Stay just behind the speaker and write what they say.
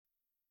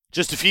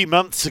Just a few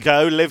months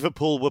ago,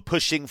 Liverpool were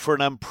pushing for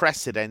an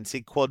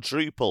unprecedented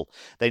quadruple.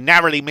 They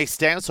narrowly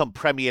missed out on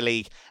Premier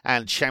League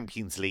and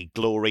Champions League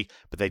glory,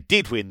 but they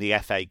did win the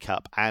FA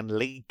Cup and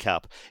League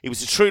Cup. It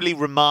was a truly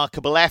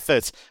remarkable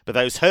effort, but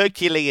those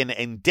Herculean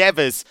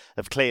endeavours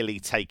have clearly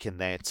taken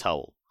their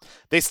toll.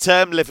 This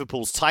term,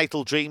 Liverpool's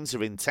title dreams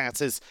are in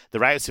tatters.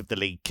 They're out of the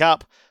League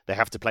Cup. They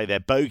have to play their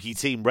bogey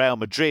team Real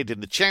Madrid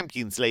in the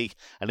Champions League.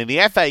 And in the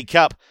FA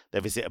Cup, they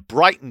visit a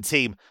Brighton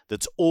team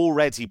that's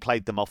already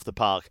played them off the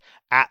park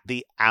at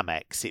the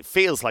Amex. It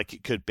feels like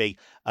it could be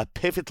a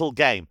pivotal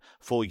game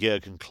for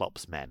Jurgen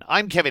Klopp's men.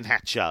 I'm Kevin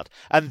Hatchard,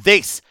 and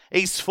this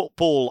is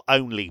Football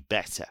Only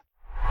Better.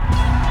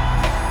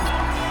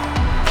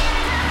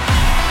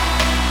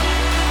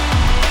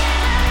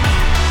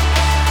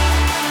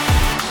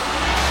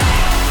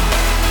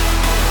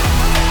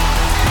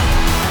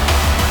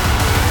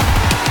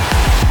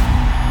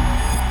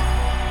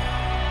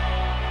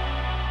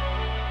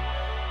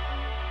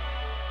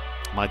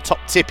 My top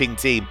tipping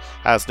team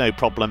has no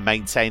problem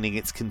maintaining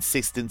its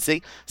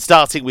consistency,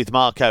 starting with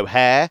Mark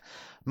O'Hare.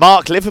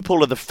 Mark,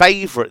 Liverpool are the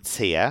favourites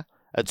here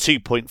at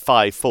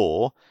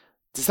 2.54.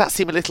 Does that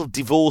seem a little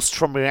divorced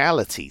from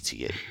reality to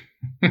you?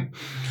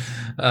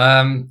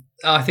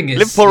 I think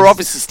Liverpool are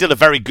obviously still a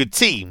very good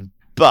team,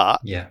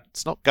 but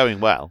it's not going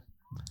well.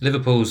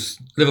 Liverpool's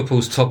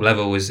top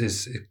level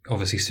is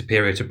obviously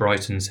superior to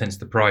Brighton's, hence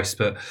the price.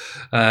 But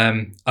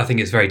I think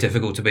it's very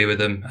difficult to be with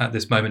them at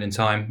this moment in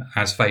time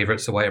as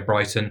favourites away at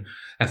Brighton,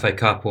 FA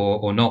Cup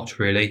or not,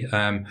 really.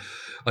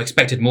 I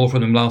expected more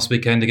from them last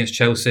weekend against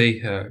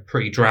Chelsea.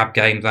 Pretty drab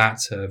game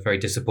that, very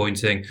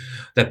disappointing.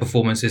 Their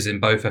performances in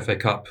both FA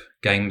Cup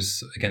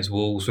games against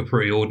Wolves were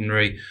pretty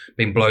ordinary.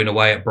 Been blown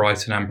away at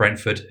Brighton and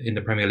Brentford in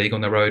the Premier League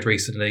on the road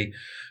recently.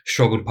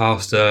 Struggled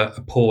past a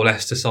poor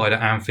Leicester side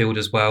at Anfield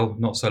as well,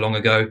 not so long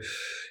ago.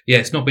 Yeah,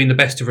 it's not been the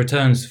best of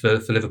returns for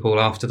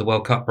Liverpool after the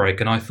World Cup break,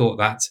 and I thought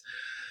that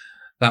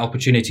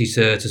opportunity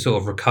to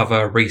sort of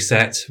recover,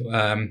 reset,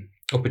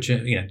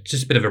 opportunity,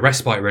 just a bit of a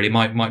respite really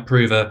might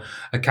prove a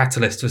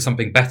catalyst for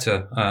something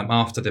better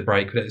after the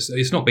break. But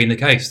it's not been the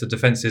case. The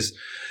defence is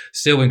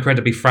still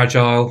incredibly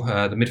fragile.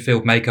 The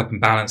midfield makeup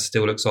and balance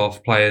still looks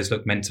off. Players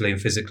look mentally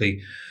and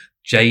physically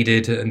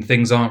jaded, and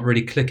things aren't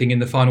really clicking in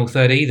the final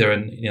third either.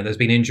 And there's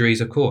been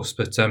injuries, of course,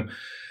 but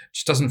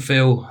just doesn't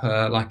feel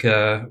like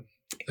a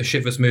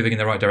ship that's moving in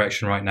the right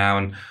direction right now.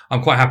 And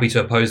I'm quite happy to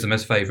oppose them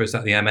as favourites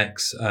at the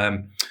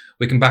MX.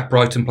 We can back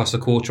Brighton plus a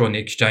quarter on the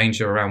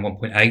exchange at around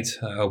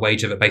 1.8, a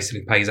wager that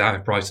basically pays out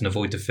if Brighton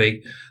avoid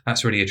defeat.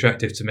 That's really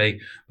attractive to me.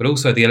 But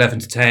also the 11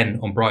 to 10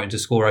 on Brighton to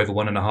score over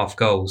 1.5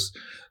 goals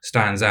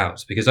stands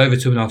out, because over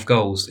 2.5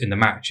 goals in the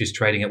match is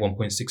trading at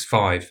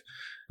 1.65.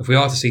 If we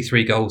are to see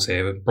 3 goals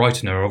here,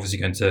 Brighton are obviously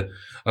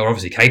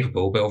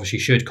capable, but obviously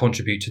should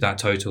contribute to that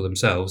total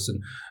themselves.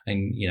 And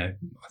I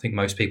think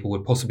most people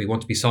would possibly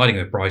want to be siding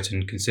with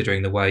Brighton,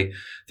 considering the way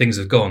things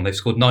have gone. They've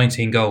scored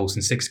 19 goals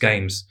in 6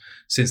 games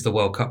since the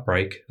World Cup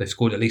break. They've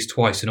scored at least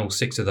twice in all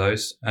 6 of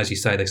those. As you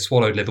say, they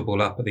swallowed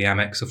Liverpool up at the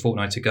Amex a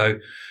fortnight ago.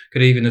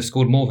 Could even have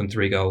scored more than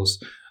 3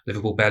 goals.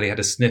 Liverpool barely had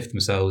a sniff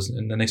themselves,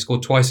 and then they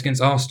scored twice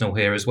against Arsenal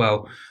here as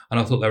well. And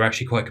I thought they were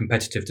actually quite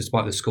competitive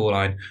despite the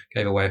scoreline.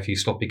 Gave away a few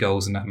sloppy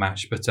goals in that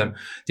match, but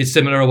did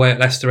similar away at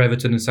Leicester,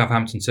 Everton and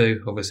Southampton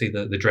too. Obviously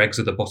the dregs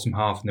of the bottom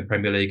half in the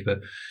Premier League, but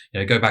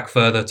go back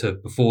further to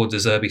before De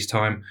Zerbi's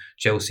time,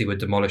 Chelsea were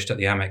demolished at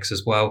the Amex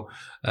as well.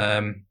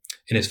 In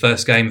his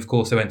first game, of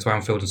course, they went to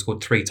Anfield and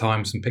scored 3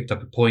 times and picked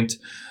up a point.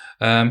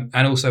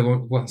 And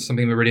also,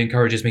 something that really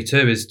encourages me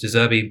too is De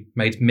Zerbi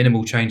made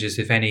minimal changes,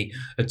 if any,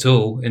 at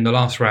all in the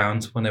last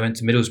round when they went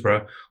to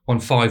Middlesbrough, won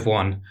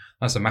 5-1.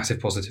 That's a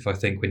massive positive, I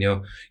think, when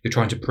you're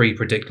trying to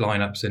pre-predict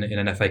lineups in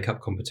an FA Cup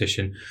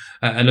competition.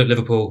 And look,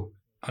 Liverpool,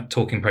 I'm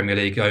talking Premier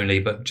League only,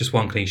 but just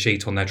 1 clean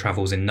sheet on their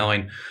travels in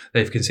 9.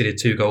 They've conceded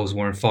 2 goals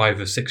more in 5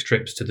 of 6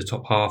 trips to the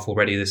top half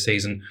already this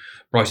season.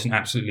 Brighton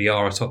absolutely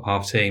are a top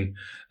half team,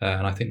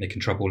 and I think they can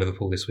trouble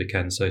Liverpool this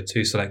weekend. So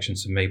 2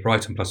 selections from me,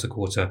 Brighton plus a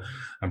quarter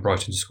and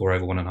Brighton to score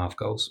over 1.5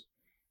 goals.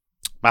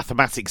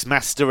 Mathematics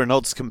master and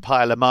odds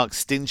compiler Mark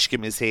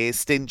Stinchcombe is here.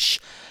 Stinch,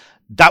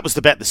 that was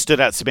the bet that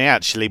stood out to me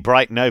actually,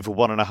 Brighton over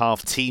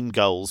 1.5 team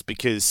goals,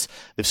 because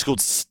they've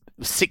scored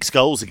 6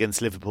 goals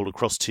against Liverpool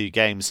across 2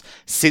 games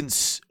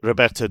since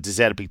Roberto De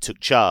Zerbi took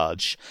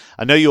charge.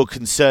 I know you're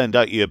concerned,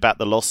 aren't you, about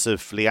the loss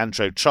of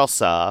Leandro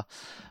Trossard,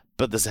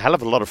 but there's a hell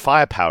of a lot of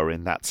firepower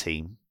in that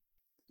team.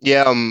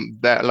 Yeah,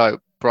 like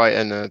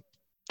Brighton are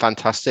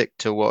fantastic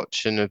to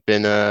watch and have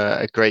been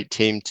a great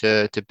team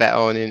to bet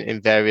on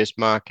in various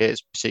markets,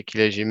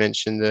 particularly as you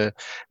mentioned the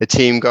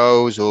team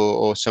goals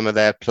or some of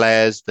their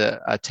players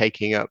that are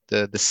taking up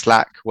the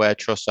slack where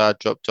Trossard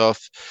dropped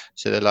off.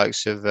 So the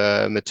likes of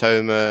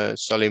Matoma,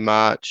 Solly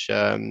March.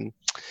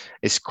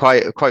 It's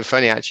quite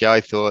funny actually.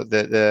 I thought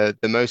that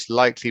the most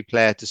likely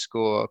player to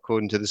score,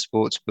 according to the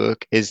sports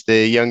book, is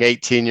the young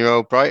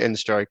 18-year-old Brighton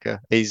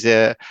striker. He's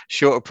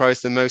shorter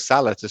price than Mo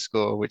Salah to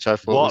score, which I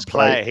thought was what a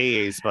player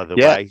he is, by the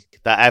way.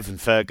 That Evan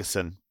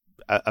Ferguson,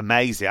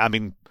 amazing. I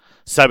mean,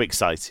 so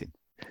exciting.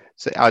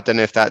 So I don't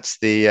know if that's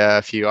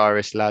the few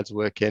Irish lads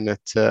working at.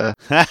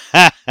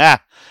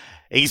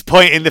 He's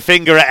pointing the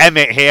finger at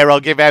Emmett here. I'll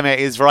give Emmett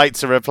his right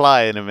to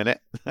reply in a minute.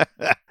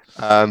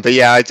 But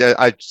yeah,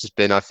 I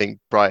think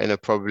Brighton are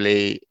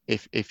probably,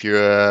 if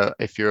you're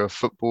a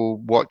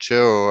football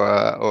watcher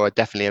or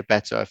definitely a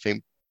bettor, I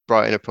think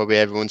Brighton are probably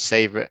everyone's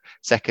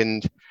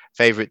second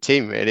favorite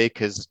team, really,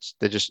 because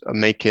they're just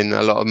making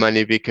a lot of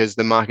money because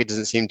the market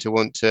doesn't seem to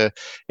want to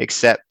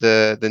accept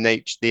the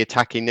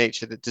attacking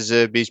nature that De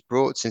Zerbi's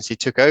brought since he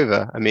took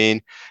over. I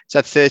mean, he's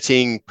had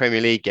 13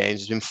 Premier League games,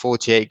 there's been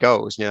 48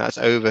 goals. That's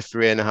over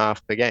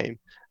 3.5 per game.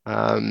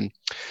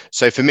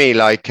 So for me,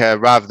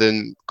 rather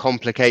than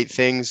complicate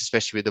things,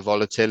 especially with the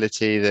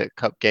volatility that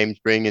cup games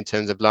bring in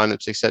terms of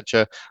lineups,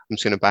 etc., I'm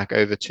just going to back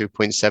over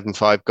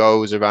 2.75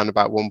 goals, around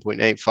about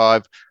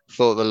 1.85.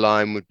 Thought the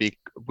line would be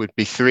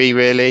 3,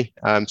 really.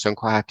 So I'm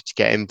quite happy to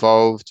get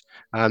involved.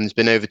 There's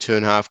been over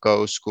 2.5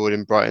 goals scored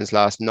in Brighton's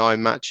last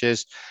 9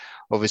 matches.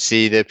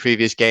 Obviously, the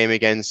previous game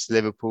against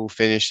Liverpool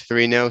finished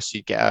 3-0, so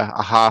you get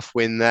a half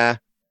win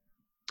there.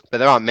 But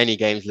there aren't many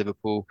games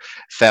Liverpool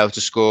failed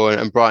to score,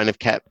 and Brighton have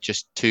kept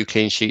just 2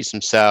 clean sheets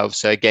themselves.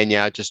 So again,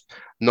 just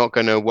not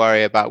going to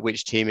worry about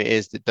which team it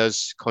is that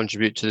does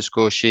contribute to the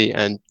score sheet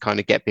and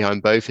kind of get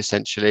behind both,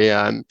 essentially.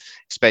 I'm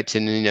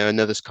expecting,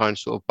 another kind of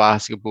sort of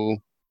basketball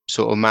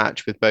sort of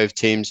match with both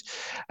teams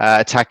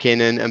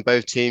attacking, and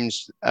both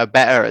teams are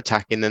better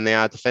attacking than they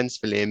are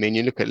defensively. I mean,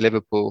 you look at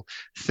Liverpool,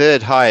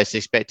 3rd highest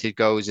expected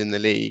goals in the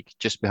league,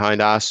 just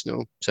behind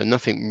Arsenal. So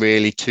nothing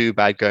really too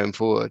bad going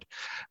forward.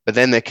 But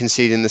then they're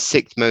conceding the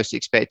 6th most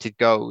expected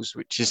goals,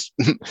 which is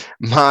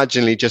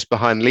marginally just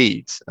behind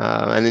Leeds.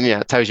 And then,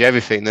 it tells you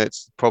everything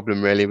that's the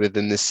problem really with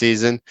them this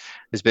season.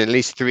 There's been at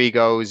least 3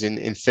 goals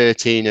in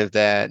 13 of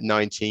their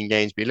 19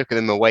 games. But you look at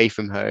them away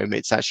from home,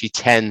 it's actually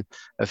 10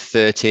 of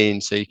 13.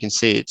 So you can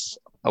see it's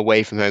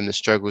away from home, the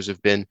struggles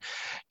have been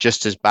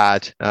just as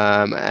bad.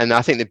 And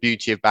I think the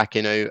beauty of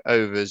backing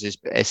overs is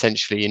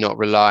essentially you're not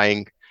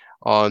relying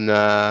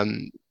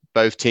on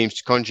both teams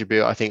to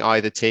contribute. I think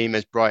either team,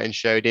 as Brighton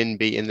showed in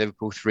beating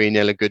Liverpool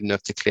 3-0, are good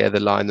enough to clear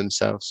the line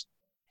themselves.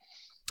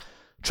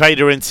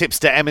 Trader and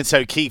tipster Emmett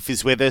O'Keefe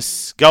is with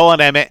us. Go on,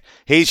 Emmett.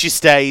 Here's your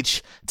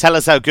stage. Tell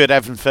us how good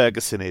Evan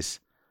Ferguson is.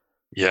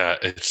 Yeah,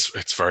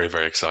 it's very,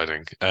 very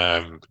exciting.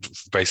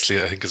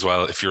 Basically, I think as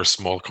well, if you're a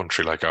small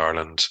country like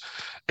Ireland,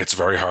 it's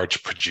very hard to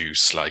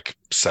produce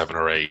 7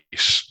 or 8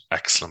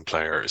 excellent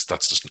players.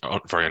 That's just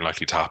very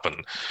unlikely to happen.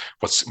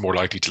 What's more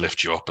likely to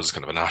lift you up as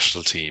kind of a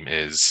national team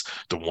is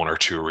the 1 or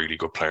 2 really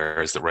good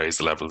players that raise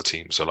the level of the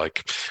team. So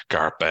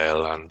Gareth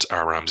Bale and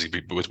Aaron Ramsey,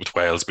 with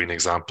Wales being an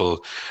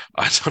example.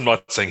 I'm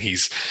not saying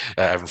he's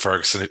Evan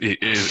Ferguson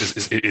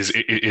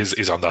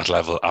is on that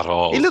level at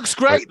all. He looks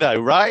great though,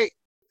 right?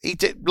 He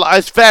did.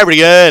 It's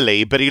very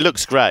early, but he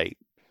looks great.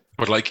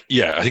 But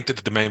I think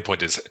that the main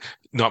point is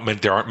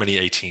there aren't many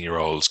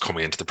 18-year-olds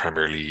coming into the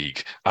Premier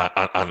League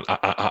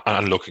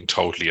and looking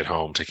totally at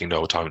home, taking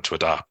no time to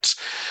adapt.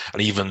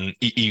 And even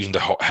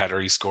the header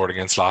he scored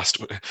last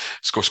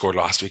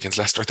week against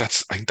Leicester, I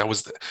think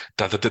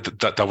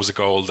that was a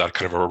goal that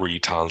kind of a really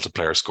talented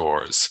player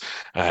scores.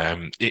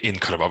 In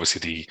kind of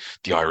obviously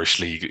the Irish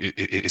league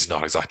is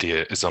not exactly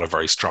it's not a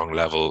very strong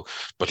level,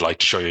 but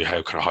to show you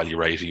how kind of highly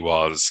rated he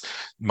was,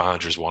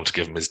 managers want to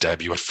give him his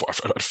debut at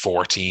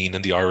 14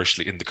 in the Irish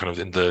league, in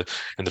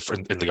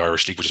the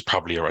Irish league, which is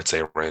probably, I'd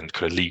say, around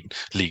kind of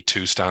League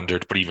 2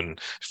 standard. But even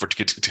for a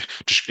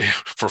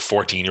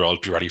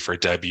 14-year-old to be ready for a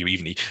debut,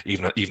 even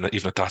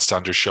at that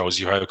standard, shows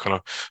you how kind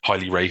of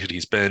highly rated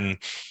he's been.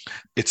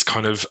 It's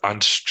kind of,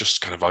 and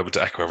just kind of, I would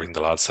echo everything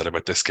the lads said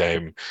about this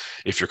game.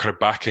 If you're kind of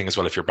backing as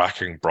well, if you're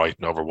backing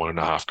Brighton over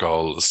 1.5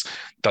 goals,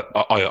 that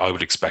I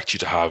would expect you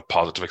to have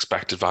positive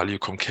expected value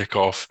come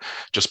kickoff,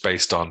 just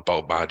based on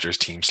both managers'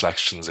 team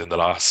selections in the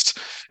last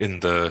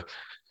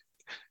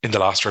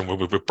round,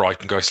 with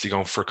Brighton basically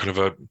going for kind of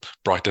a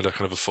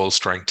full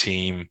strength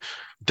team.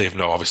 They've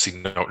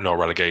obviously no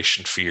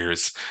relegation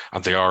fears,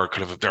 and they're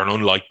an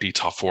unlikely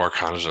top 4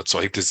 candidate. So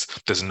I think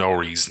there's no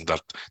reason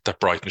that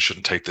Brighton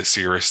shouldn't take this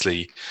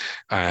seriously.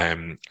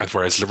 And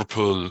whereas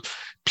Liverpool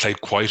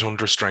played quite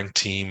under strength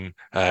team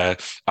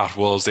at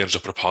Wolves, they ended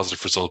up with a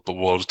positive result, but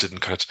Wolves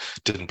didn't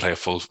play a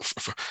full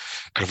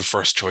kind of a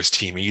first choice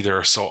team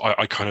either. So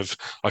I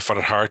find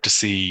it hard to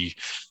see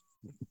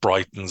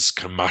Brighton's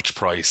kind of match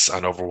price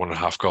and over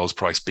 1.5 goals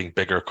price being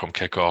bigger come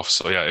kickoff.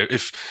 So yeah,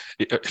 if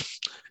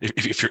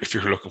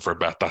you're looking for a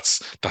bet,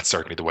 that's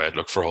certainly the way I'd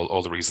look, for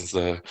all the reasons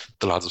the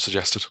lads have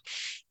suggested.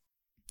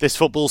 This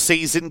football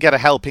season, get a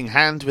helping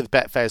hand with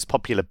Betfair's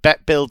popular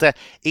Bet Builder.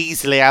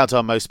 Easily add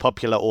our most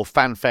popular or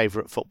fan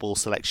favourite football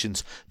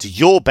selections to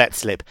your bet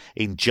slip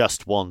in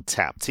just one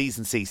tap. T's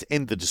and C's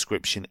in the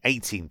description.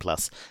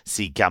 18+.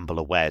 See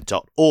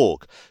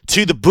gambleaware.org.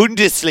 To the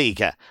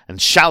Bundesliga, and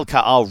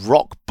Schalke are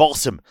rock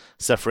bottom,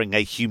 suffering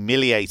a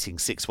humiliating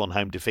 6-1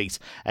 home defeat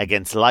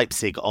against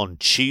Leipzig on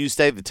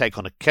Tuesday. They take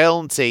on a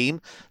Köln team.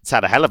 It's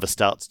had a hell of a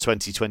start to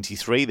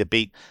 2023. They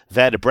beat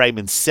Werder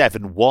Bremen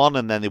 7-1,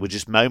 and then they were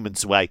just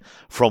moments away away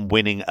from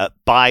winning at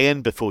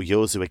Bayern before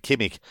Joshua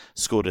Kimmich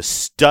scored a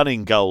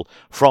stunning goal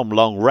from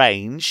long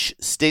range.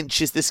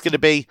 Stinch, is this going to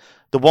be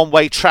the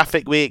one-way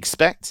traffic we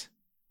expect?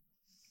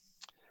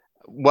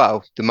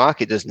 Well, the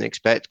market doesn't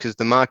expect, because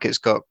the market's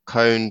got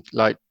Köln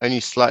like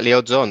only slightly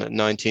odds on at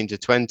 19 to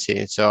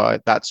 20. So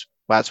that's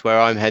where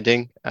I'm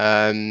heading.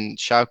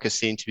 Schalke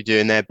seem to be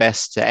doing their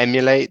best to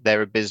emulate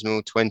their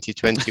abysmal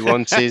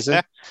 2021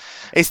 season.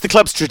 It's the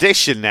club's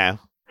tradition now.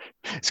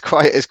 It's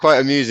quite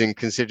amusing,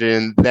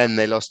 considering then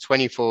they lost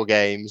 24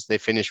 games. They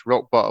finished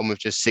rock bottom with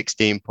just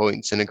 16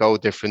 points and a goal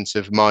difference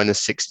of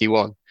minus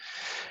 61.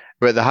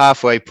 We're at the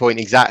halfway point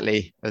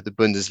exactly of the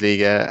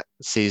Bundesliga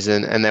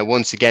season, and they're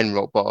once again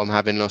rock bottom,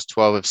 having lost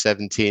 12 of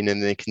 17,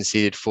 and they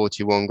conceded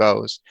 41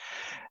 goals.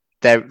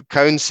 Their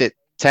Köln sit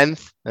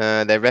 10th.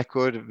 Their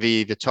record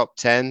via the top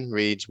 10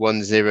 reads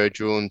 1-0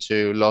 drawn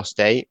 2, lost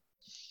 8.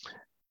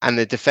 And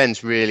the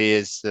defence really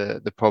is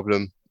the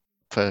problem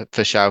for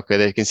Schalke.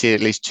 They conceded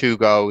at least 2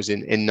 goals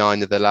in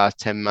 9 of the last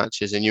 10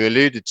 matches. And you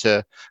alluded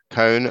to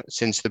Köln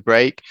since the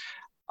break.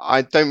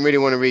 I don't really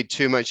want to read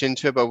too much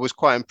into it, but I was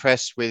quite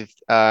impressed with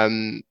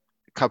a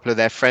couple of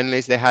their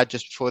friendlies they had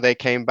just before they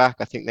came back.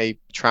 I think they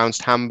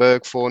trounced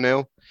Hamburg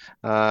 4-0.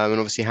 And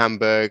obviously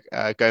Hamburg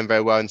going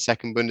very well in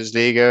second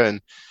Bundesliga,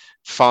 and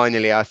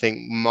finally I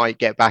think might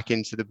get back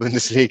into the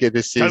Bundesliga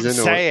this season.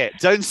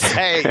 Don't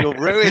say it. You'll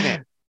ruin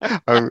it.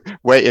 I'm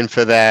waiting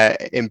for their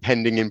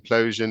impending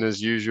implosion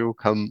as usual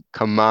come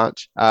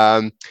March.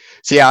 I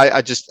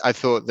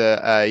thought that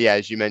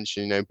as you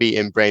mentioned,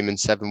 beating Bremen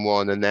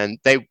 7-1, and then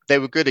they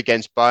were good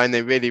against Bayern.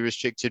 They really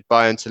restricted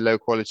Bayern to low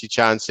quality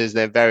chances.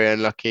 They're very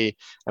unlucky,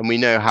 and we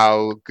know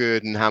how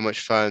good and how much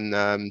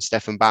fun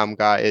Stefan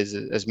Baumgart is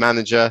as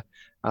manager.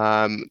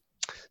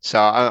 So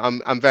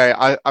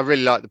I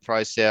really like the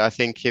price here. I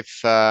think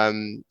if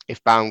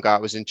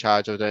Baumgart was in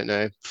charge, I don't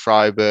know,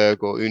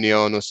 Freiburg or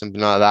Union or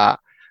something like that,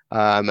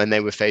 and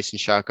they were facing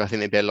Schalke, I think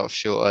they'd be a lot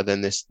shorter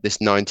than this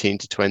 19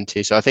 to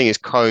 20. So I think it's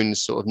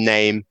Köln's sort of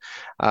name,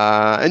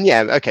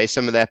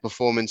 some of their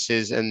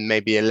performances and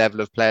maybe a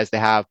level of players they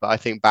have, but I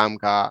think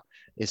Baumgart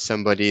is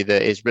somebody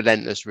that is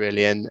relentless,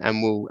 really,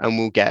 and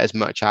will get as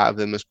much out of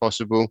them as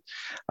possible.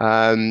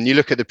 You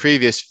look at the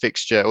previous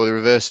fixture, or the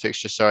reverse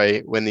fixture,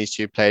 sorry, when these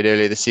two played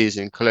earlier this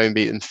season. Cologne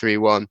beat them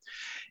 3-1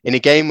 in a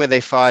game where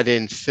they fired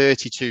in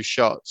 32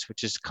 shots,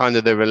 which is kind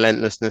of the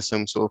relentlessness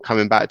I'm sort of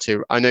coming back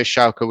to. I know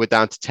Schalke were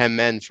down to 10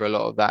 men for a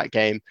lot of that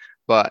game,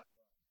 but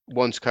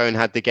once Köln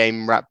had the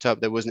game wrapped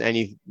up, there wasn't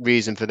any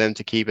reason for them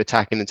to keep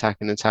attacking.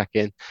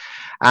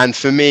 And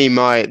for me,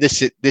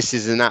 this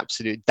is an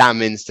absolute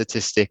damning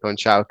statistic on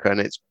Schalke,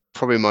 and it's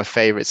probably my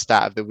favourite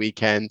stat of the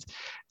weekend.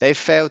 They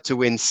failed to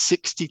win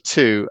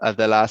 62 of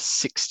the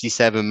last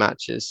 67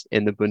 matches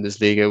in the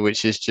Bundesliga,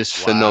 which is just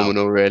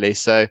phenomenal, really.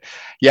 So,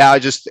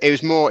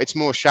 it's more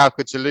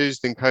Schalke to lose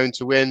than Köln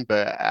to win,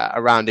 but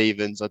around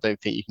evens, I don't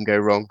think you can go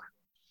wrong.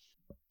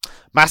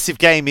 Massive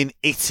game in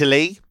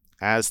Italy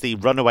as the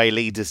runaway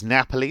leaders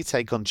Napoli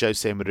take on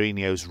Jose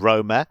Mourinho's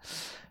Roma.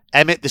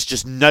 Emmett, there's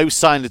just no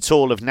sign at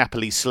all of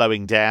Napoli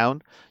slowing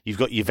down. You've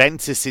got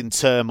Juventus in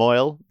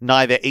turmoil.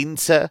 Neither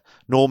Inter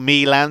nor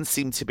Milan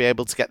seem to be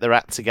able to get their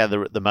act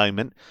together at the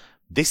moment.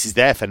 This is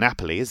there for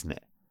Napoli, isn't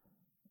it?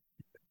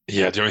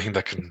 Yeah, the only thing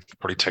that can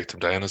probably take them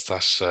down is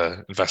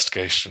that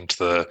investigation into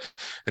the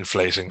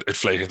inflating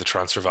the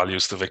transfer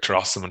values, the Victor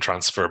Osimhen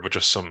transfer. But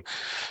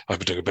I've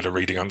been doing a bit of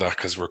reading on that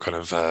because we're kind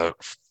of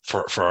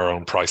for our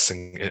own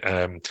pricing.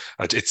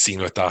 It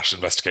seems like that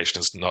investigation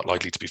is not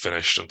likely to be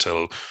finished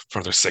until for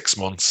another 6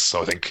 months.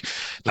 So I think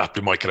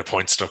Napoli might get a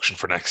point deduction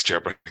for next year,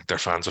 but I think their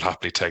fans would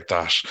happily take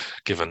that,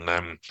 given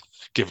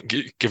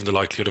the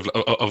likelihood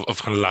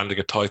of kind of landing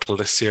a title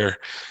this year.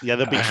 Yeah,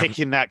 they'll be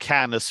kicking that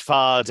can as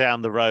far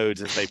down the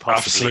road as they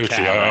possibly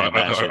absolutely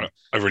can.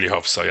 I really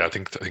hope so. Yeah, I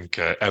think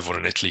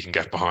everyone in Italy can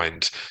get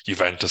behind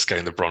Juventus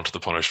getting the brunt of the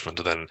punishment,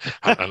 and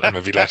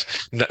maybe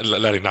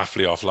letting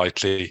Napoli off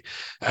lightly.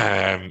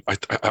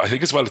 I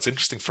think as well, it's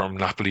interesting from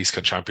Napoli's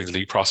kind of Champions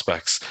League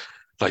prospects.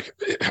 Like,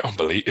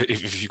 unbelievable.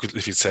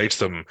 If you'd say to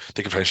them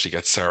they could potentially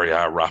get Serie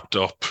A wrapped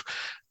up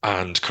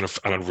and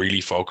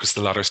really focus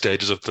the latter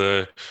stages of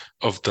the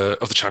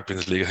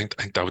Champions League,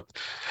 I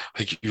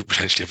think you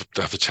potentially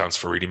have the chance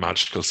for a really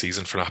magical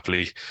season for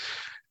Napoli.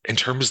 In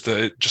terms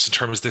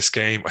of this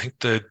game, I think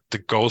the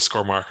goal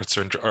score markets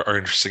are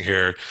interesting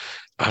here,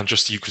 and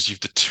just because you've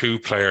the two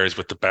players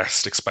with the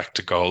best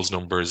expected goals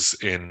numbers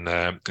in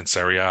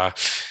Serie A,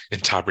 in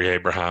Tabry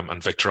Abraham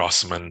and Victor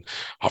Osimhen.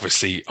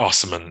 Obviously,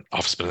 Osimhen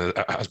has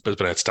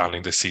been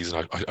outstanding this season.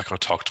 I kind of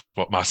talked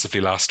about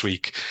massively last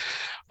week.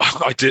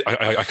 I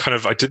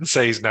didn't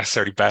say he's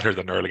necessarily better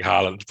than Erling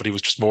Haaland, but he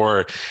was just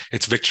more.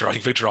 It's Victor. I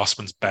think Victor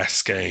Osimhen's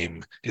best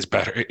game is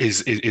better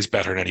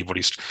than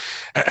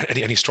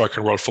any striker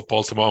in world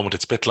football at the moment.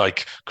 It's a bit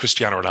like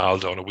Cristiano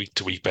Ronaldo on a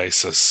week-to-week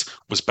basis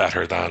was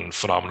better than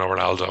phenomenal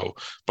Ronaldo,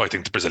 but I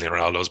think the Brazilian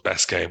Ronaldo's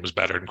best game was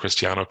better than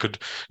Cristiano could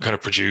kind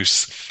of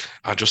produce.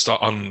 And just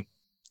on,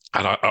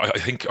 and I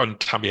think on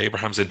Tammy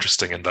Abraham's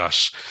interesting in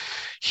that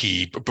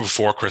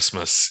before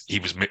Christmas he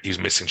was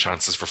missing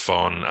chances for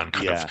fun, and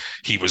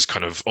he was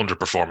kind of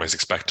underperforming his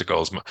expected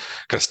goals kind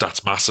of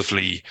stats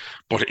massively.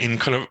 But in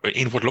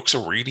what looks a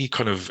really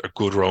kind of a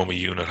good Roma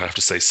unit, I have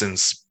to say,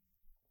 since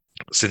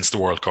the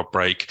World Cup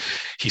break,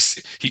 he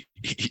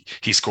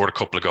scored a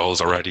couple of goals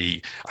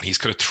already, and he's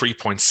kind of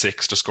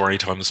 3.6 to score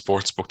anytime in the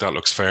sports book. That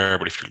looks fair,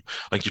 but if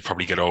you'd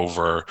probably get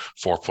over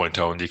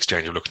 4.0 in the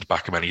exchange. You're looking to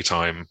back him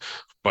anytime.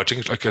 But I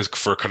think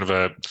for kind of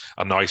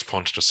a nice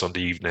punch to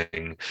Sunday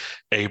evening,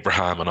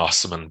 Abraham and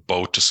Osimhen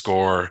both to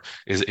score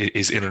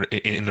is in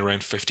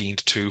around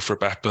 15-2 for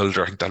Bet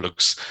Builder. I think that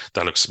looks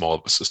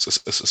small, a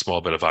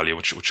small bit of value,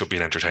 which should be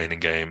an entertaining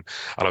game.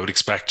 And I would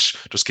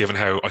expect, just given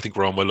how I think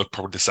Rome will look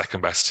probably the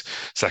second best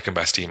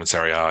team in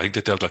Serie A, I think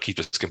that they'll keep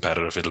this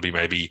competitive. It'll be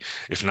maybe,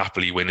 if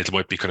Napoli win, it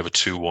might be kind of a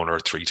 2-1 or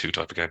a 3-2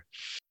 type of game.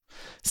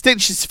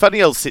 Stinch, it's a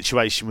funny old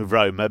situation with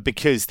Roma,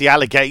 because the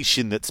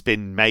allegation that's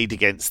been made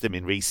against them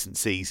in recent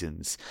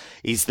seasons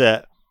is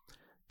that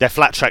they're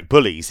flat track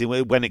bullies.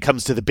 When it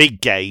comes to the big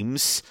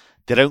games,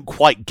 they don't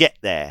quite get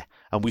there.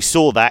 And we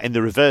saw that in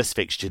the reverse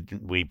fixture,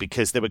 didn't we?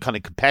 Because they were kind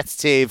of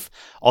competitive.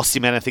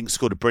 Osimhen, I think,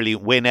 scored a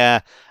brilliant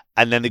winner,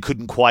 and then they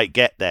couldn't quite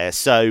get there.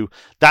 So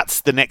that's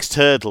the next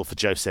hurdle for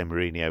Jose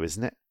Mourinho,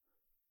 isn't it?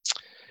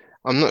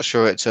 I'm not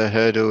sure it's a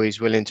hurdle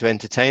he's willing to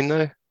entertain,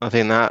 though. I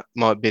think that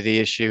might be the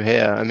issue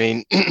here. I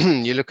mean,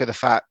 you look at the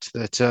fact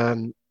that,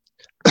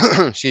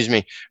 excuse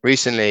me,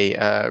 recently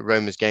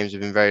Roma's games have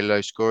been very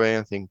low scoring.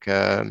 I think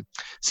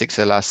 6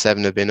 of the last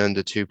 7 have been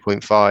under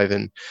 2.5.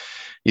 And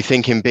you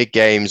think in big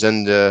games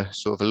under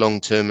sort of a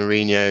long-term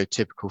Mourinho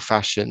typical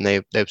fashion,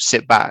 they'll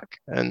sit back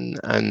and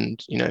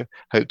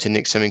hope to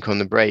nick something on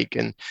the break.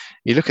 And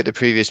you look at the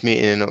previous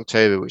meeting in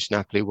October, which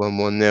Napoli won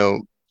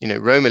 1-0.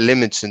 Roma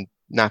limited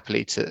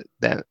Napoli to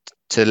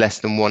less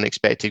than 1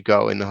 expected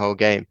goal in the whole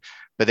game,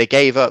 but they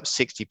gave up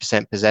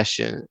 60%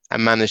 possession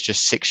and managed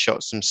just 6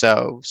 shots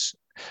themselves.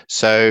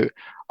 So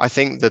I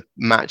think the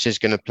match is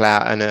going to play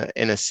out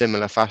in a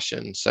similar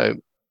fashion. So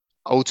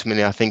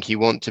ultimately, I think you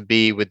want to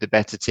be with the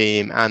better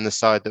team and the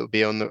side that will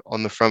be on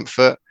the front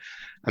foot.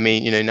 I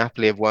mean,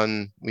 Napoli have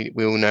won.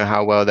 We all know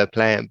how well they're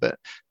playing, but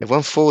they've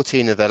won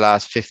 14 of their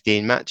last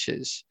 15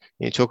 matches.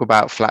 You talk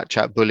about flat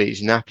track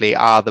bullies. Napoli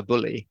are the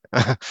bully.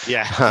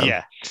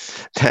 Yeah.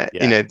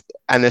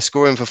 And they're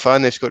scoring for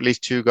fun. They've scored at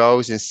least 2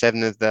 goals in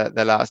 7 of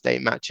their last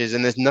 8 matches,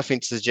 and there's nothing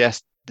to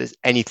suggest there's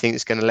anything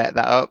that's going to let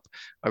that up.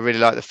 I really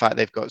like the fact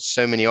they've got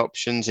so many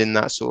options in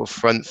that sort of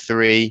front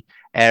 3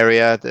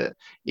 area that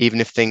even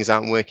if things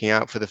aren't working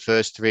out for the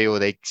first 3, or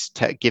they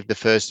give the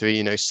first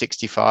 3,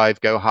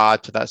 65, go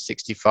hard to that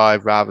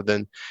 65 rather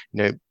than,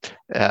 not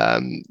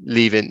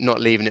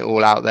leaving it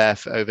all out there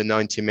for over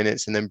 90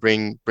 minutes and then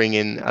bring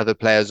in other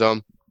players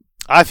on.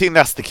 I think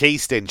that's the key,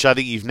 Stinch. I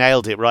think you've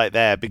nailed it right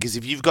there, because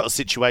if you've got a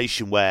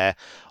situation where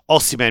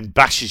Osimhen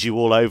bashes you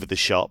all over the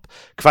shop,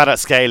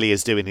 Kvaratskhelia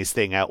is doing his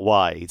thing out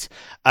wide,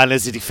 and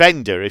as a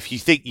defender, if you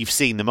think you've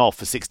seen them off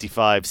for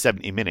 65,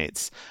 70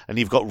 minutes, and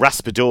you've got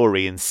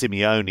Raspadori and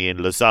Simeone and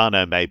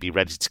Lozano maybe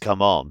ready to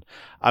come on,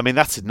 I mean,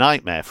 that's a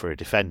nightmare for a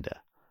defender.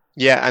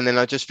 Yeah, and then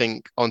I just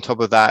think on top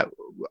of that,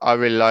 I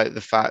really like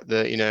the fact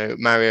that,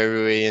 Mario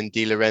Rui and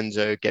Di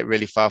Lorenzo get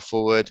really far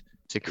forward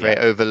to create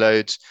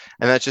overloads,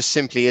 and that just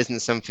simply isn't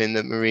something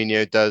that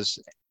Mourinho does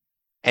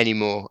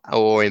anymore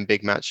or in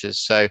big matches.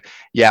 So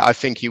I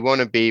think you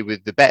want to be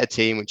with the better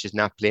team, which is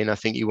Napoli, and I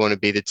think you want to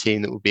be the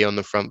team that will be on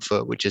the front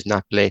foot, which is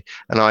Napoli.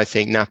 And I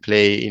think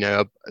Napoli,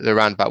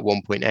 around about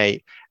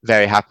 1.8,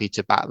 very happy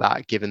to back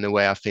that given the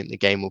way I think the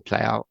game will play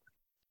out.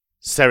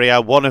 Serie A,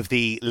 one of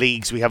the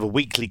leagues we have a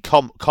weekly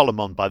column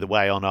on, by the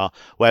way, on our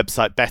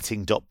website,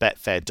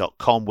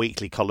 betting.betfair.com.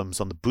 Weekly columns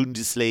on the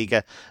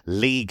Bundesliga,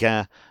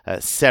 Liga,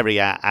 Serie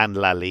A and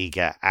La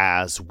Liga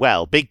as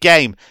well. Big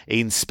game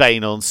in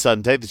Spain on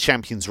Sunday. The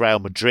champions Real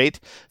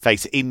Madrid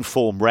face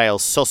in-form Real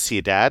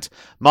Sociedad.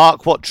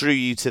 Mark, what drew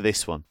you to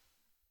this one?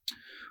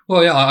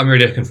 Well, yeah, I'm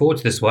really looking forward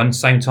to this one.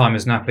 Same time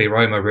as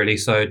Napoli-Roma, really,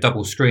 so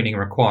double screening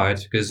required.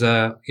 Because,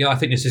 I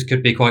think this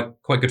could be quite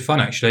good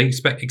fun, actually.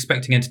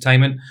 Expecting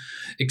entertainment,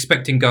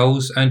 expecting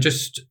goals, and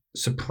just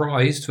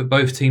surprised for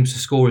both teams to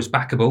score is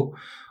backable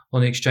on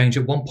the exchange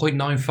at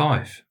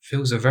 1.95.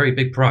 Feels a very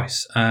big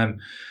price.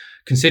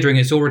 Considering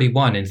it's already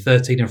won in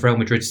 13 of Real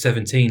Madrid's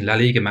 17 La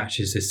Liga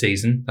matches this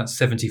season, that's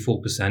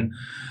 74%,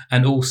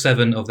 and all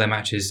 7 of their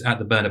matches at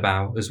the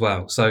Bernabeu as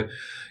well. So,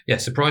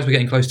 surprised we're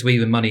getting close to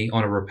even money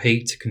on a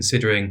repeat,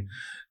 considering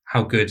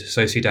how good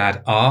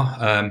Sociedad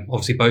are.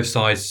 Obviously, both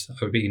sides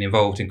are being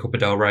involved in Copa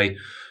del Rey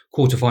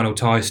quarterfinal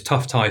ties,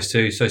 tough ties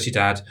too.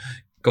 Sociedad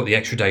got the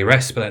extra day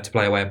rest, but they had to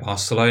play away at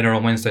Barcelona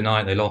on Wednesday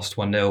night. They lost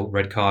 1-0,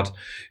 red card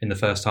in the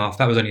first half.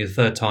 That was only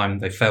the 3rd time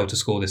they failed to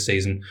score this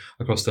season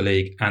across the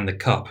league and the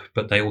cup,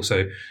 but they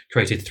also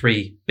created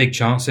 3 big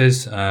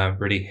chances,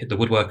 really hit the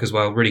woodwork as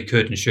well, really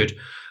could and should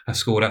have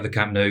scored at the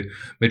Camp Nou.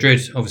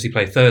 Madrid obviously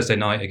play Thursday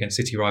night against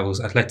city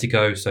rivals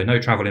Atletico, so no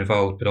travel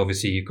involved, but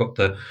obviously you've got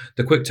the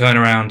quick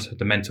turnaround,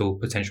 the mental,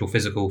 potential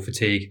physical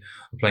fatigue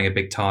of playing a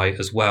big tie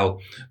as well.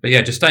 But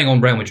yeah, just staying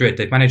on Real Madrid,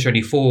 they've managed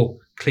only 4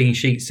 clean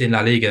sheets in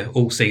La Liga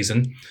all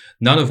season,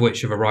 none of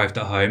which have arrived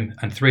at home,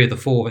 and 3 of the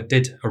 4 that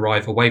did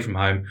arrive away from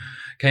home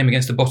came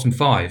against the bottom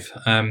 5.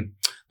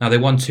 Now, they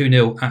won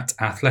 2-0 at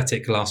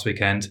Athletic last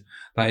weekend.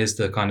 That is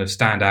the kind of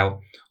standout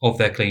of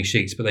their clean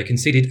sheets, but they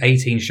conceded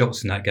 18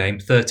 shots in that game.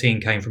 13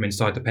 came from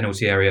inside the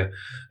penalty area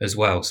as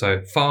well.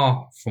 So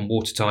far from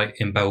watertight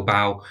in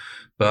Bilbao,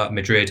 but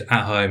Madrid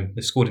at home,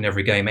 they've scored in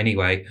every game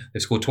anyway.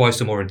 They've scored twice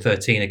or more in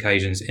 13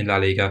 occasions in La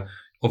Liga.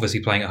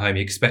 Obviously, playing at home,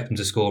 you expect them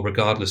to score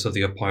regardless of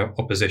the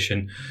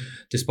opposition,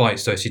 despite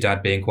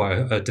Sociedad being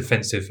quite a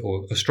defensive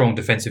or a strong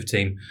defensive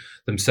team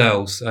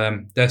themselves.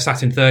 They're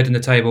sat in third in the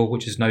table,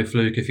 which is no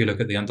fluke if you look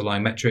at the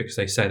underlying metrics.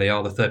 They say they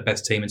are the third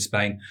best team in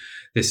Spain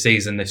this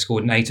season. They've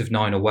scored in 8 of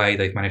 9 away.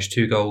 They've managed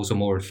 2 goals or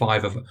more in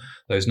 5 of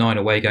those 9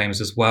 away games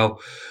as well.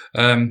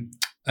 And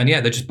yeah,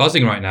 they're just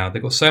buzzing right now.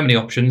 They've got so many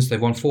options.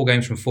 They've won 4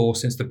 games from 4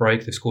 since the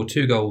break. They've scored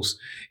 2 goals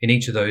in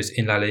each of those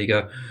in La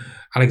Liga.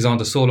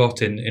 Alexander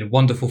Sorloth in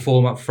wonderful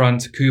form up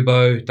front.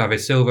 Kubo, David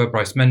Silva,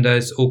 Bryce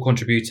Mendes, all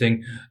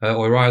contributing.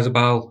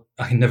 Oyarzabal,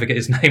 I can never get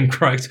his name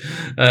correct,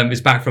 is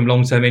back from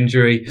long-term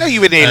injury. No,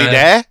 you were nearly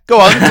there. Go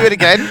on, do it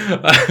again.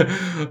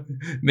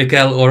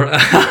 Mikel,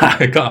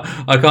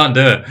 I can't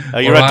do it. Oh,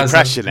 you're under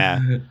pressure now.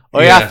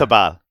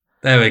 Oyarzabal.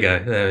 There we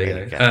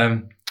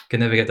go. Can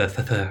never get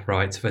the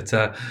right, but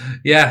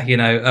yeah, you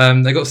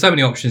know, they've got so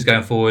many options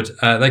going forward.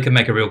 They can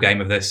make a real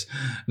game of this.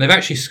 And they've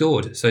actually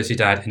scored,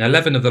 Sociedad, in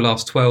 11 of the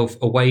last 12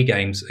 away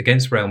games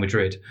against Real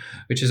Madrid,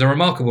 which is a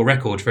remarkable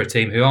record for a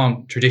team who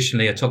aren't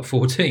traditionally a top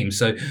 4 team.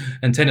 So,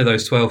 and 10 of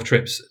those 12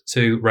 trips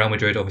to Real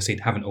Madrid obviously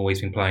haven't always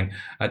been playing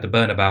at the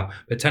Bernabeu,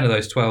 but 10 of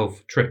those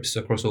 12 trips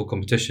across all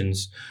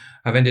competitions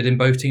have ended in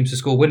both teams to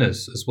score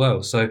winners as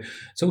well. So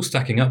it's all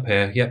stacking up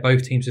here, yet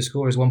both teams to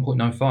score is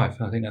 1.95.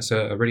 I think that's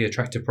a really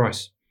attractive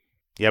price.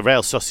 Yeah,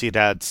 Real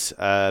Sociedad's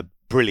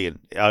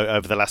brilliant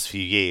over the last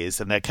few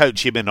years, and their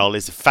coach Imanol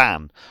is a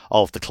fan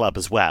of the club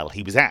as well.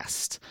 He was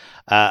asked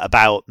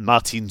about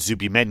Martin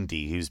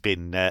Zubimendi, who's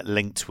been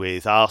linked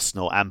with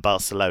Arsenal and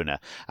Barcelona,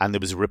 and there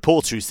was a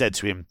reporter who said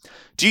to him,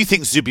 "Do you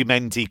think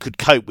Zubimendi could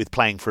cope with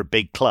playing for a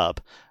big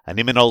club?" And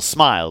Imanol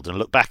smiled and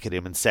looked back at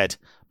him and said,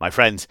 "My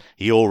friend,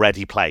 he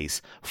already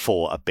plays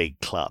for a big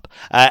club."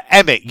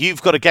 Emmett,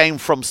 you've got a game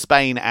from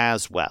Spain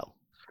as well.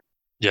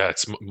 Yeah,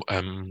 it's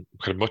kind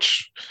of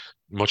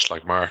much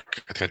like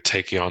Mark, I think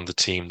taking on the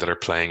team that are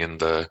playing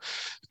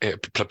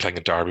playing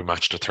a derby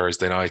match on a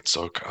Thursday night.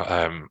 So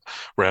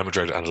Real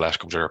Madrid and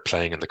Atletico Madrid are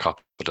playing in the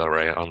Copa del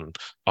Rey on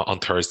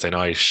Thursday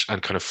night,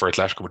 and kind of for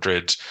Atletico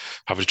Madrid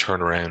having to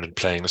turn around and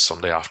playing a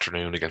Sunday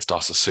afternoon against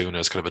Osasuna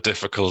is kind of a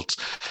difficult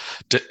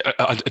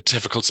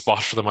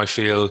spot for them. I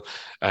feel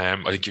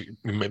I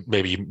think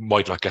maybe you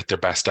might not get their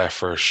best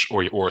effort,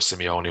 or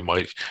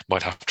Simeone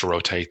might have to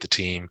rotate the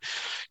team.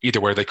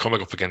 Either way, they're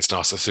coming up against an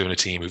Osasuna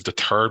team who've the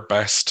 3rd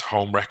best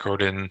home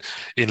record in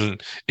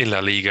La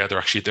Liga.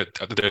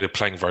 They're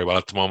playing very well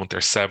at the moment. They're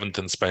 7th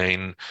in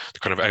Spain. They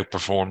kind of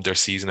outperformed their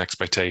season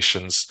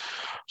expectations.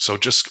 So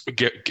just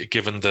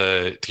given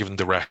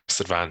the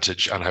rest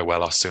advantage and how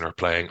well Osasuna are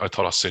playing, I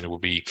thought Osasuna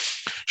would be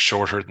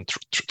shorter than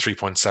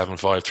 3.75,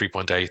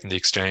 3.8 in the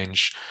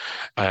exchange.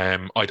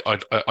 I'd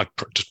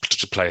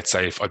to play it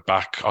safe, I'd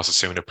back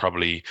Osasuna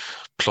probably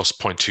plus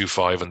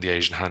 0.25 on the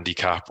Asian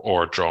handicap,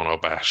 or draw no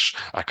bet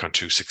at kind of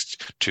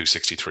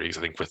 263s.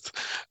 I think with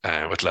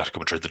Atletico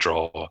Madrid, the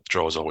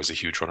draw is always a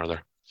huge runner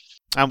there.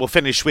 And we'll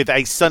finish with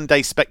a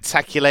Sunday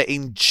spectacular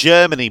in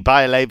Germany.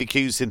 Bayer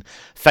Leverkusen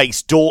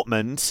face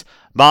Dortmund.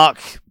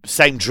 Mark,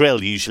 same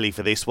drill usually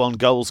for this one.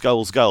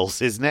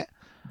 Goals, isn't it?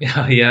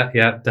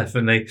 Yeah,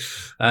 definitely.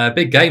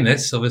 Big game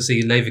this.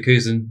 Obviously,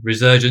 Leverkusen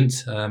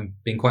resurgent,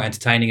 being quite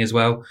entertaining as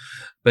well.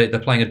 But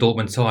they're playing a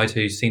Dortmund side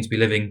who seem to be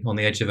living on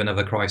the edge of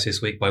another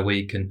crisis week by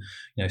week. And,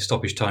 you know,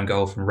 stoppage time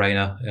goal from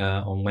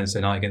Reina on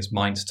Wednesday night against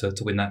Mainz to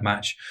win that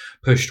match.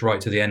 Pushed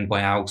right to the end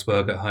by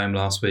Augsburg at home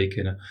last week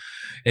in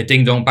a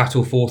ding-dong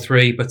battle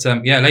 4-3. But,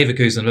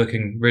 Leverkusen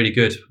looking really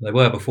good. They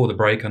were before the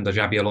break under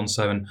Xabi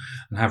Alonso and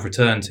have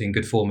returned in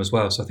good form as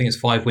well. So I think it's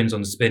 5 wins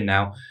on the spin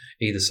now,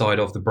 either side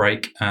of the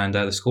break. And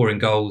the scoring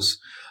goals,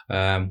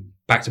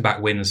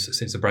 back-to-back wins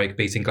since the break,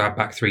 beating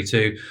Gladbach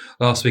 3-2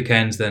 last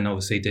weekend. Then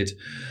obviously did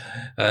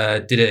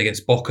it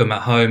against Bochum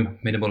at home.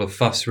 Minimal of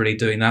fuss really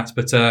doing that.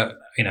 But,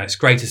 it's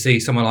great to see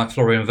someone like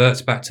Florian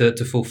Wirtz back to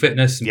full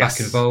fitness and back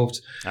involved.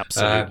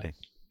 Absolutely.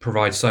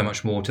 Provides so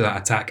much more to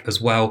that attack as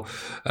well.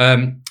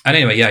 And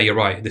anyway, yeah, you're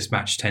right. This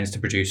match tends to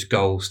produce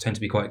goals, tend to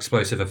be quite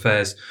explosive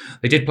affairs.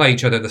 They did play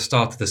each other at the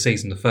start of the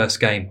season, the first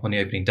game on the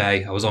opening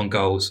day. I was on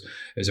goals.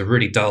 It was a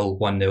really dull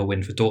 1-0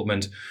 win for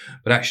Dortmund.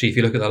 But actually, if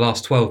you look at the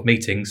last 12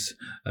 meetings,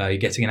 you're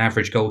getting an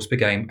average goals per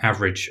game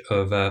average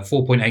of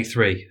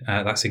 4.83.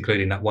 That's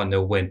including that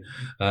 1-0 win.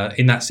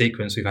 In that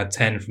sequence, we've had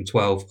 10 from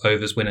 12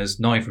 overs winners,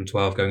 9 from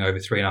 12 going over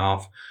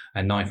 3.5,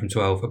 and 9 from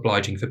 12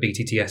 obliging for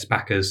BTTS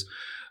backers.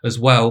 as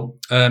well.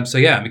 So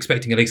yeah, I'm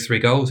expecting at least 3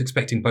 goals,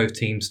 expecting both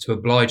teams to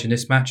oblige in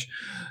this match.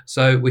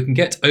 So we can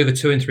get over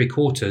 2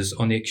 3/4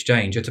 on the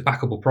exchange at a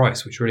backable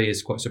price, which really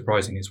is quite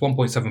surprising. It's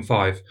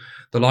 1.75.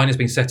 The line has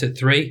been set at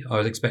 3. I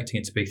was expecting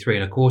it to be 3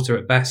 1/4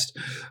 at best.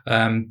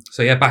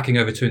 So yeah, backing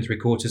over 2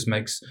 3/4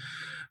 makes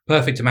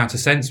perfect amount of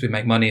sense. We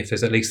make money if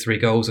there's at least 3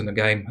 goals in the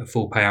game, a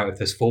full payout if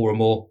there's 4 or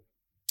more.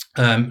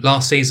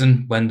 Last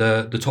season, when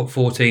the top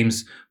 4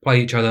 teams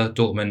play each other,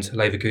 Dortmund,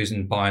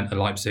 Leverkusen, Bayern and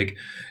Leipzig,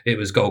 it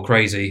was goal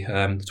crazy.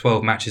 The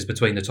 12 matches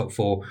between the top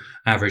 4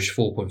 averaged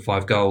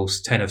 4.5 goals,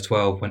 10 of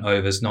 12 went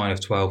overs, 9 of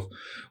 12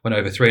 went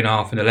over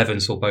 3.5, and 11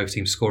 saw both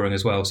teams scoring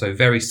as well. So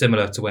very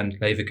similar to when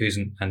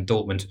Leverkusen and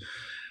Dortmund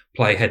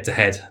play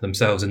head-to-head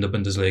themselves in the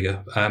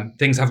Bundesliga.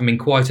 Things haven't been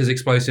quite as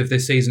explosive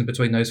this season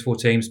between those 4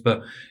 teams, but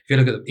if you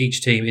look at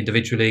each team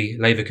individually,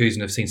 Leverkusen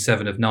have seen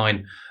 7 of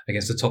 9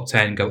 against the top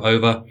 10 go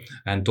over,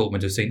 and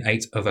Dortmund have seen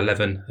 8 of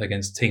 11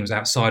 against teams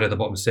outside of the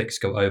bottom 6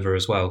 go over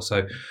as well.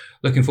 So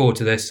looking forward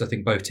to this. I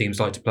think both teams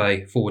like to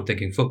play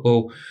forward-thinking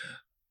football.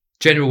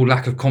 General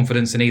lack of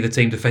confidence in either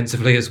team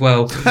defensively as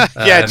well.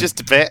 Yeah,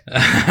 just a bit.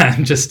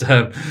 And just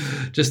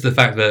the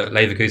fact that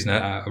Leverkusen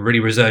are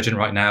really resurgent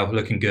right now,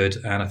 looking good,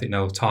 and I think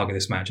they'll target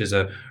this match as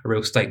a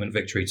real statement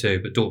victory too.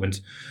 But Dortmund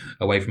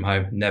away from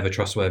home, never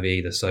trustworthy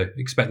either, so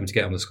expect them to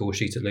get on the score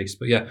sheet at least.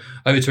 But yeah,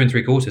 over 2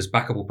 3/4,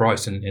 backable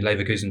price in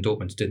Leverkusen.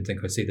 Dortmund didn't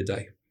think I'd see the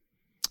day.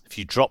 If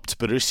you dropped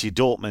Borussia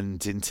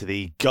Dortmund into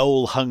the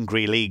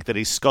goal-hungry league that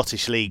is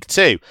Scottish League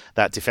 2,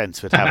 that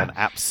defence would have an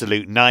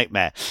absolute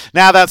nightmare.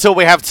 Now, that's all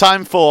we have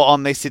time for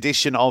on this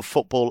edition of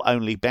Football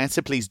Only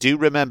Better. Please do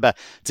remember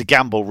to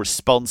gamble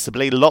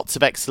responsibly. Lots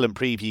of excellent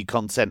preview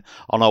content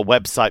on our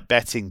website,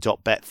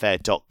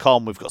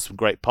 betting.betfair.com. We've got some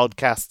great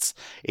podcasts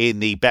in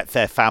the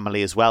Betfair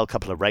family as well. A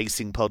couple of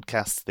racing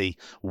podcasts, the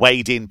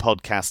Wade In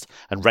podcast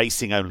and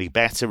Racing Only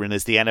Better. And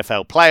as the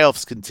NFL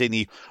playoffs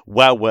continue,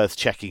 well worth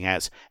checking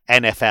out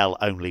NFL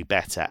Only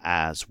Better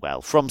as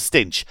well. From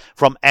Stinch,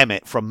 from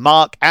Emmett, from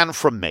Mark and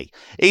from me,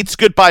 it's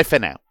goodbye for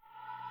now.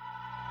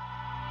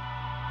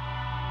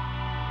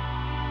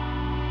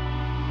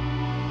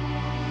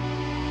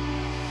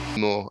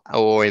 More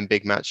or in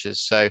big matches.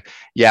 So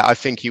yeah, I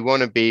think you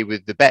want to be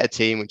with the better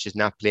team, which is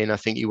Napoli, and I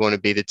think you want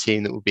to be the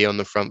team that will be on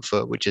the front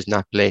foot, which is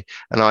Napoli.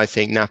 And I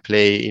think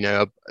Napoli,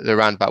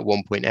 around about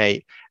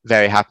 1.8,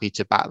 very happy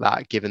to back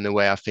that given the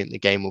way I think the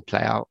game will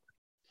play out.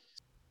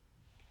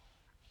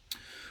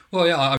 Well, yeah,